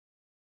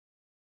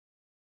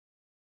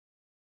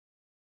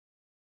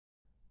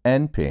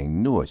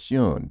Enping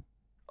Nuoxun,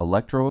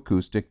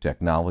 Electroacoustic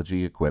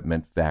Technology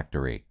Equipment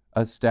Factory,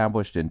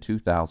 established in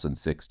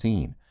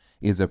 2016,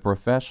 is a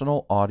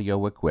professional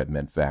audio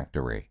equipment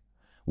factory.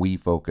 We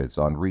focus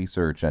on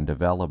research and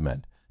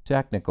development,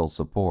 technical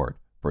support,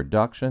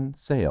 production,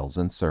 sales,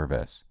 and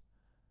service.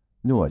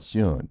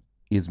 Nuoxun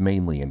is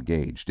mainly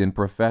engaged in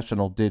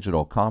professional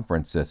digital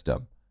conference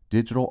system,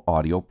 digital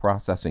audio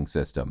processing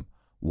system,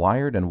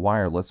 wired and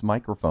wireless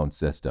microphone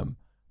system,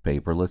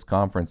 paperless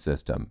conference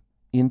system,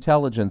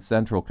 intelligent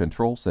central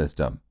control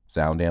system,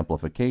 sound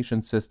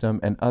amplification system,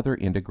 and other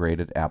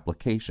integrated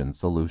application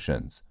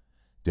solutions.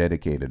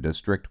 Dedicated to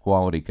strict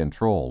quality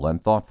control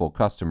and thoughtful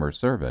customer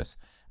service,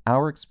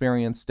 our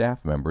experienced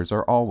staff members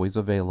are always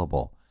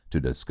available to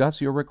discuss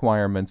your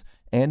requirements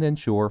and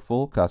ensure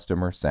full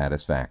customer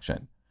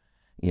satisfaction.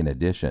 In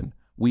addition,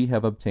 we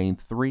have obtained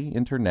 3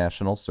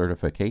 international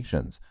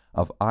certifications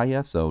of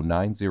ISO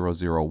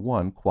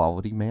 9001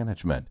 Quality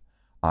Management,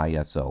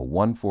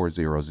 ISO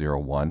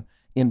 14001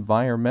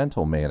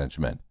 Environmental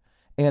Management,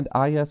 and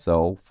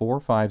ISO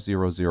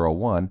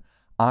 45001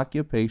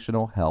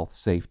 Occupational Health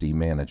Safety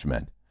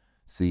Management,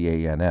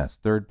 CANS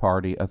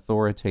Third-Party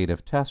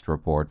Authoritative Test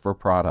Report for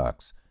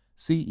Products,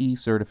 CE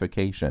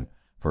Certification,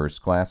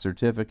 First Class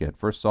Certificate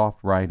for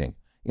Soft Writing,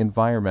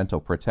 Environmental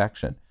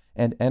Protection,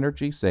 and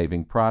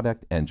Energy-Saving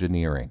Product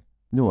Engineering.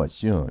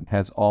 Nuoxun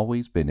has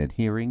always been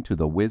adhering to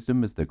the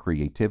wisdom is the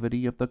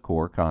creativity of the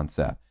core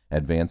concept,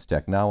 advanced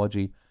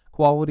technology,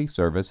 quality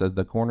service as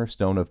the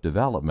cornerstone of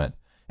development,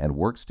 and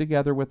works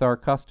together with our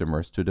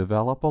customers to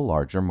develop a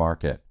larger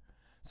market.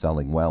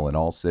 Selling well in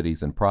all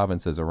cities and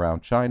provinces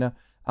around China,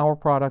 our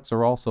products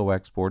are also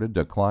exported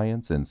to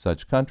clients in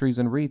such countries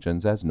and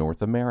regions as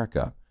North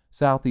America,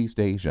 Southeast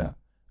Asia,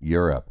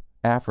 Europe,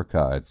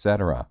 Africa,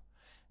 etc.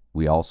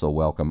 We also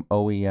welcome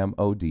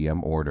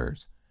OEM/ODM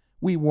orders.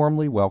 We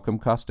warmly welcome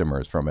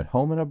customers from at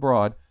home and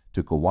abroad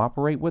to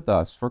cooperate with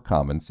us for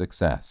common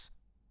success.